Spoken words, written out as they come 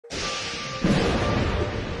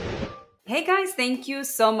Hey guys, thank you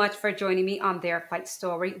so much for joining me on Their Fight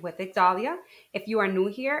Story with Igdalia. If you are new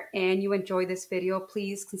here and you enjoy this video,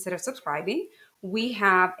 please consider subscribing. We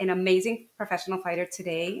have an amazing professional fighter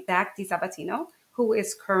today, Zach DiSabatino, who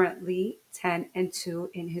is currently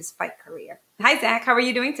 10-2 in his fight career. Hi Zach, how are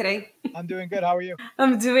you doing today? I'm doing good. How are you?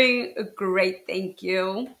 I'm doing great, thank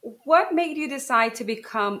you. What made you decide to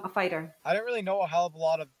become a fighter? I didn't really know a hell of a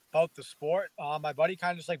lot about the sport. My buddy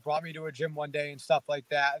kind of just like brought me to a gym one day and stuff like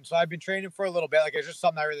that. And so I've been training for a little bit. Like it's just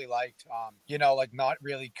something I really liked. Like not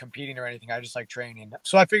really competing or anything. I just like training.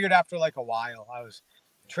 So I figured after like a while, I was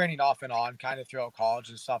training off and on kind of throughout college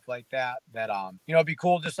and stuff like that, it'd be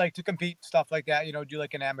cool just like to compete, stuff like that, do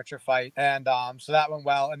like an amateur fight. And so that went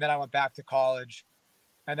well. And then I went back to college.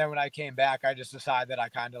 And then when I came back, I just decided that I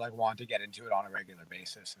kind of like wanted to get into it on a regular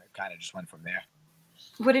basis. And it kind of just went from there.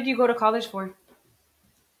 What did you go to college for?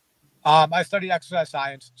 I studied exercise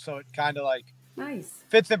science, so it kind of like Nice.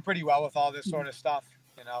 fits in pretty well with all this sort of stuff.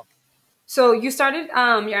 So you started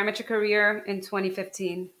your amateur career in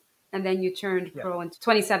 2015, and then you turned Yeah. pro in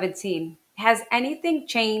 2017. Has anything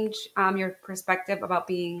changed your perspective about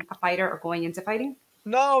being a fighter or going into fighting?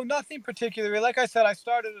 No, nothing particularly. Like I said, I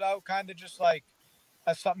started it out kind of just like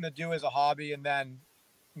as something to do as a hobby, and then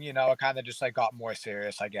it kind of just like got more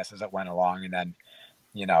serious, I guess, as it went along, and then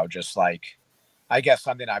just like I guess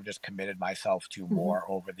something I've just committed myself to more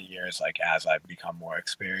over the years, like as I've become more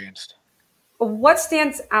experienced. What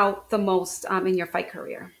stands out the most in your fight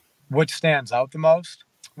career? Which stands out the most?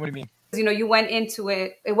 What do you mean? You went into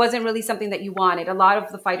it, it wasn't really something that you wanted. A lot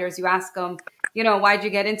of the fighters, you ask them, why'd you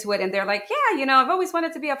get into it? And they're like, yeah, I've always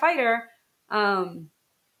wanted to be a fighter. Um,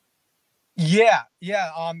 Yeah.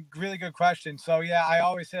 Really good question. So yeah, I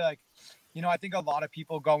always say like, I think a lot of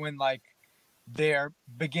people go in like their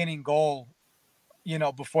beginning goal,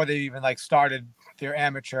 before they even like started their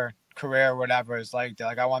amateur career or whatever, is like they're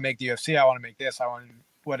like, I want to make the UFC, I want to make this, I want to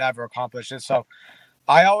whatever, accomplish this. So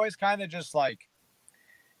I always kind of just like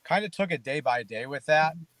took it day by day with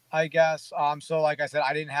that, I guess. So like I said,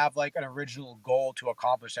 I didn't have like an original goal to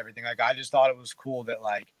accomplish everything. Like I just thought it was cool that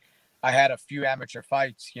like I had a few amateur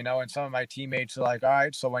fights, and some of my teammates are like, all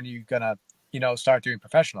right, so when are you gonna, start doing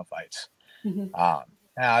professional fights? mhm.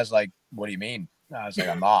 And I was like, what do you mean? And I was like,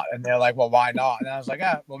 I'm not. And they're like, well, why not? And I was like,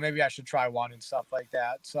 yeah, well, maybe I should try one and stuff like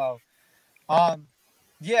that. So, um,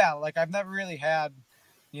 yeah, like I've never really had,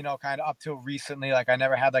 kind of up till recently, like I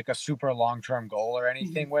never had like a super long-term goal or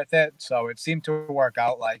anything with it. So it seemed to work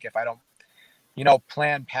out. Like if I don't,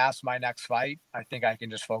 plan past my next fight, I think I can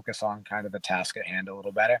just focus on kind of the task at hand a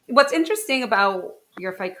little better. What's interesting about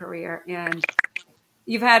your fight career, and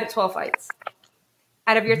you've had 12 fights.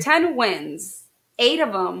 Out of your Mhm. 10 wins, 8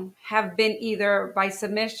 of them have been either by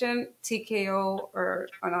submission, TKO, or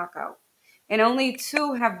a knockout. And only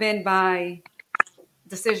 2 have been by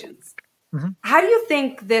decisions. Mhm. How do you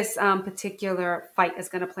think this particular fight is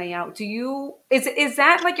going to play out? Is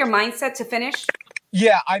that like your mindset to finish?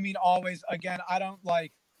 Yeah, I mean, always. Again, I don't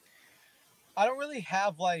really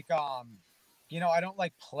have like I don't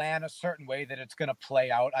like plan a certain way that it's gonna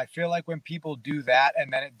play out. I feel like when people do that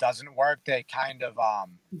and then it doesn't work, they kind of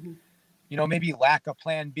Mhm. maybe lack a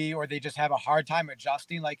plan B, or they just have a hard time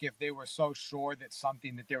adjusting. Like if they were so sure that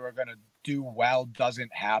something that they were gonna do well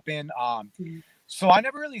doesn't happen. Mhm. So I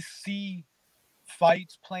never really see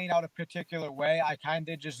fights playing out a particular way. I kind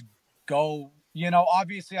of just go,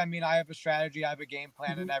 obviously, I mean, I have a strategy, I have a game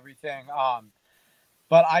plan Mhm. and everything.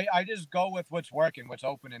 But I just go with what's working, what's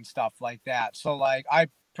open and stuff like that. So like I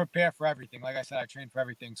prepare for everything. Like I said, I train for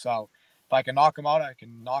everything. So if I can knock them out, I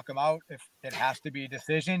can knock them out. If it has to be a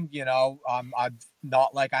decision, I'm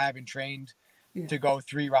not like I haven't trained Yeah. to go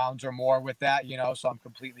 3 rounds or more with that, so I'm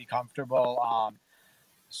completely comfortable.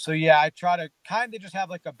 So yeah, I try to kind of just have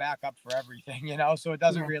like a backup for everything, so it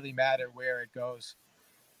doesn't Yeah. really matter where it goes.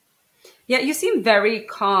 Yeah, you seem very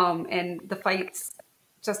calm, and the fight's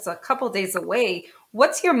just a couple days away.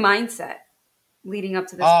 What's your mindset leading up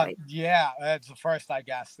to this fight? Yeah, that's the first, I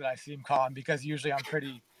guess, that I seem calm, because usually I'm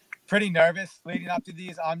pretty nervous leading up to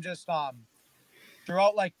these. I'm just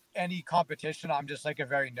throughout like any competition, I'm just like a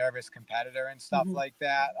very nervous competitor and stuff Mhm. like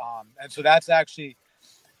that. And so that's actually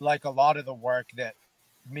like a lot of the work that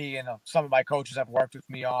me and some of my coaches have worked with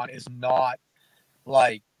me on, is not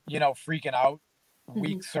like, freaking out Mhm.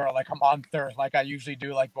 weeks or like a month or like I usually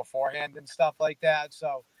do like beforehand and stuff like that.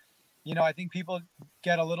 So, I think people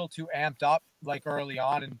get a little too amped up like early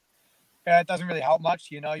on, and it doesn't really help much.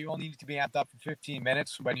 You know, you only need to be amped up for 15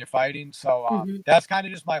 minutes when you're fighting. So Hmm. that's kind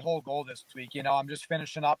of just my whole goal this week. You know, I'm just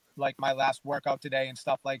finishing up like my last workout today and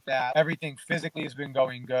stuff like that. Everything physically has been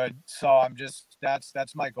going good. So I'm just, that's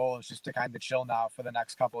my goal, is just to kind of chill now for the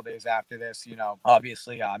next couple of days after this. You know,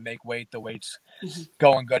 obviously make weight, the weight's Hmm.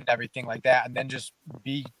 going good and everything like that. And then just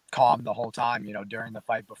be calm the whole time, you know, during the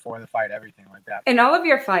fight, before the fight, everything like that. In all of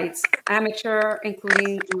your fights, amateur,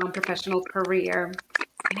 including professional career,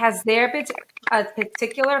 has there been a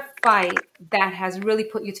particular fight that has really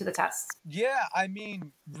put you to the test? Yeah, I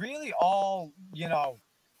mean, really all, you know,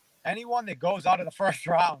 anyone that goes out of the first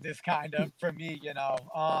round is kind of for me, you know.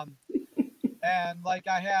 And like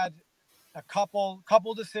I had a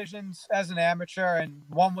couple decisions as an amateur, and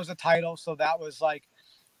one was a title, so that was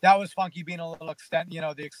funky being a little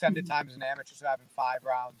the extended time as an amateur, so having 5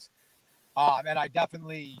 rounds. And I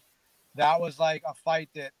definitely, that was like a fight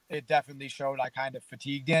that it definitely showed I kind of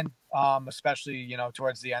fatigued in, especially, you know,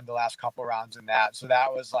 towards the end, the last couple rounds in that. So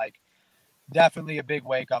that was like definitely a big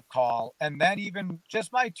wake up call. And then even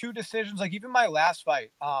just my 2 decisions, like even my last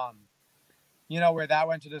fight, you know, where that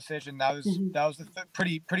went to decision, Hmm. that was a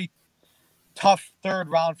pretty tough 3rd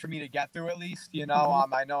round for me to get through, at least, you know.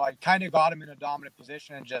 Hmm. I know I kind of got him in a dominant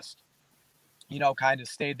position and just, you know, kind of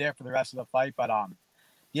stayed there for the rest of the fight. But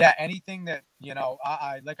yeah, anything that, you know,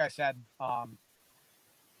 I like I said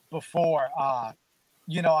before,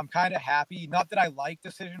 you know, I'm kind of happy. Not that I like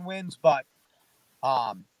decision wins, but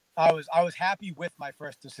I was happy with my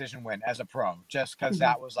first decision win as a pro, just because Hmm.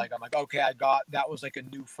 that was like, I'm like, okay, that was like a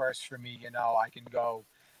new first for me. You know, I can go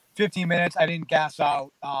 15 minutes. I didn't gas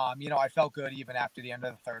out. You know, I felt good even after the end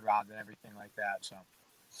of the 3rd round and everything like that. So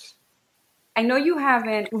I know you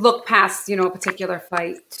haven't looked past, a particular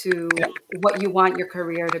fight to yeah, what you want your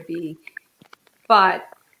career to be, but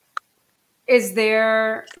is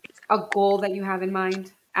there a goal that you have in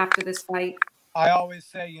mind after this fight? I always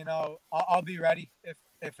say, you know, I'll be ready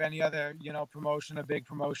if any other, you know, promotion, a big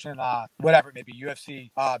promotion, whatever, maybe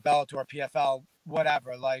UFC, Bellator, PFL,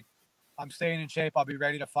 whatever. Like, I'm staying in shape. I'll be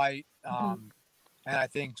ready to fight. Mhm. And I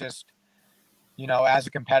think just, you know, as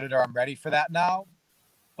a competitor, I'm ready for that now.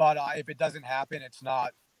 But if it doesn't happen, it's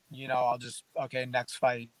not, you know, I'll just, okay, next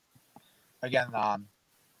fight again.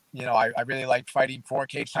 You know, I really like fighting for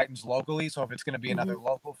Cage Titans locally. So if it's going to be another Mhm.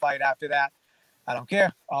 local fight after that, I don't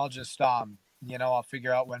care. I'll just, you know, I'll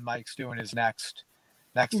figure out when Mike's doing his next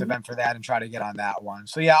Mhm. event for that and try to get on that one.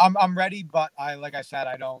 So yeah, I'm ready, but like I said,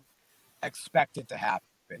 I don't expect it to happen.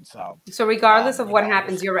 So, So regardless of you what know, I'll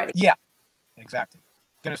happens, just, you're ready. yeah, exactly.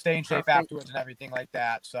 Gonna stay in shape Perfect. afterwards and everything like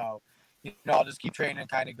that. So, you know, I'll just keep training and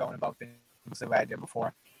kind of going about things the way I did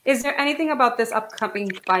before. Is there anything about this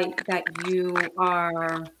upcoming fight that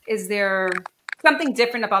is there something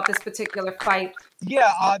different about this particular fight?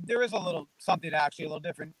 Yeah, there is a little something actually a little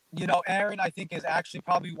different. You know, Aaron, I think, is actually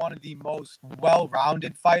probably one of the most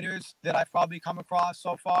well-rounded fighters that I've probably come across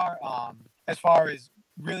so far. As far as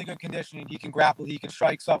really good conditioning, he can grapple, he can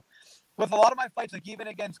strike. So, with a lot of my fights, like even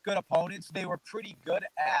against good opponents, they were pretty good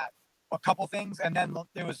at a couple things, and then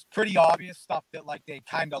there was pretty obvious stuff that like they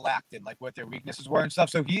kind of lacked in, like what their weaknesses were and stuff.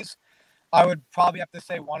 So I would probably have to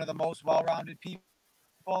say, one of the most well-rounded people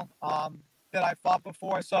that I fought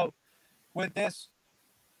before. So with this,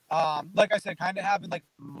 like I said, kind of having like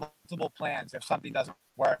multiple plans if something doesn't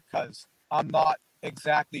work, because I'm not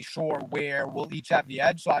exactly sure where we'll each have the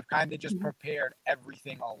edge. So I've kind of just Mhm. prepared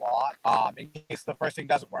everything a lot, in case the first thing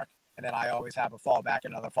doesn't work. And then I always have a fallback,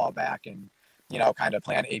 another fallback, and, you know, kind of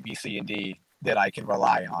plan A, B, C, and D that I can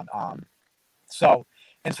rely on. So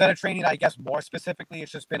instead of training, I guess more specifically,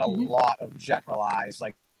 it's just been a Mhm. lot of generalized,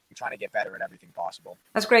 like trying to get better at everything possible.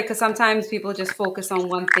 That's great because sometimes people just focus on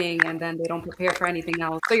one thing and then they don't prepare for anything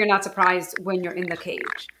else. So you're not surprised when you're in the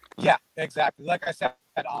cage. Yeah, exactly. Like I said,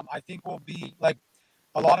 I think we'll be like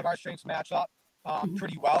a lot of our strengths match up Mhm.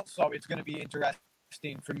 pretty well. So it's going to be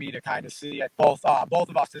interesting for me to kind of see it, both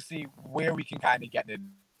of us, to see where we can kind of get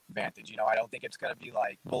an advantage. You know, I don't think it's going to be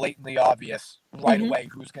like blatantly obvious right Mhm. away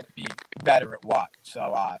who's going to be better at what. So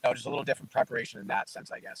no, just a little different preparation in that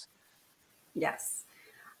sense, I guess. Yes.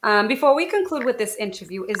 Before we conclude with this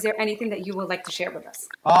interview, is there anything that you would like to share with us?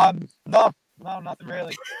 No, no, nothing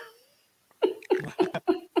really.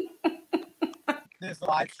 This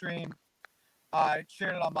live stream, I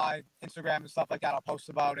shared it on my Instagram and stuff like that. I'll post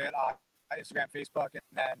about it on Instagram, Facebook, and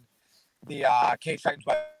then the Cage Titans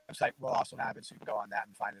website will also have it, so you can go on that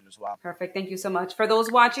and find it as well. Perfect. Thank you so much. For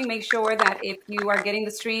those watching, make sure that if you are getting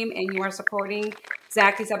the stream and you are supporting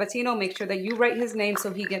Zach DiSabatino, make sure that you write his name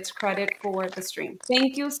so he gets credit for the stream.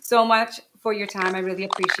 Thank you so much for your time. I really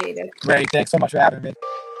appreciate it. Great. Thanks so much for having me.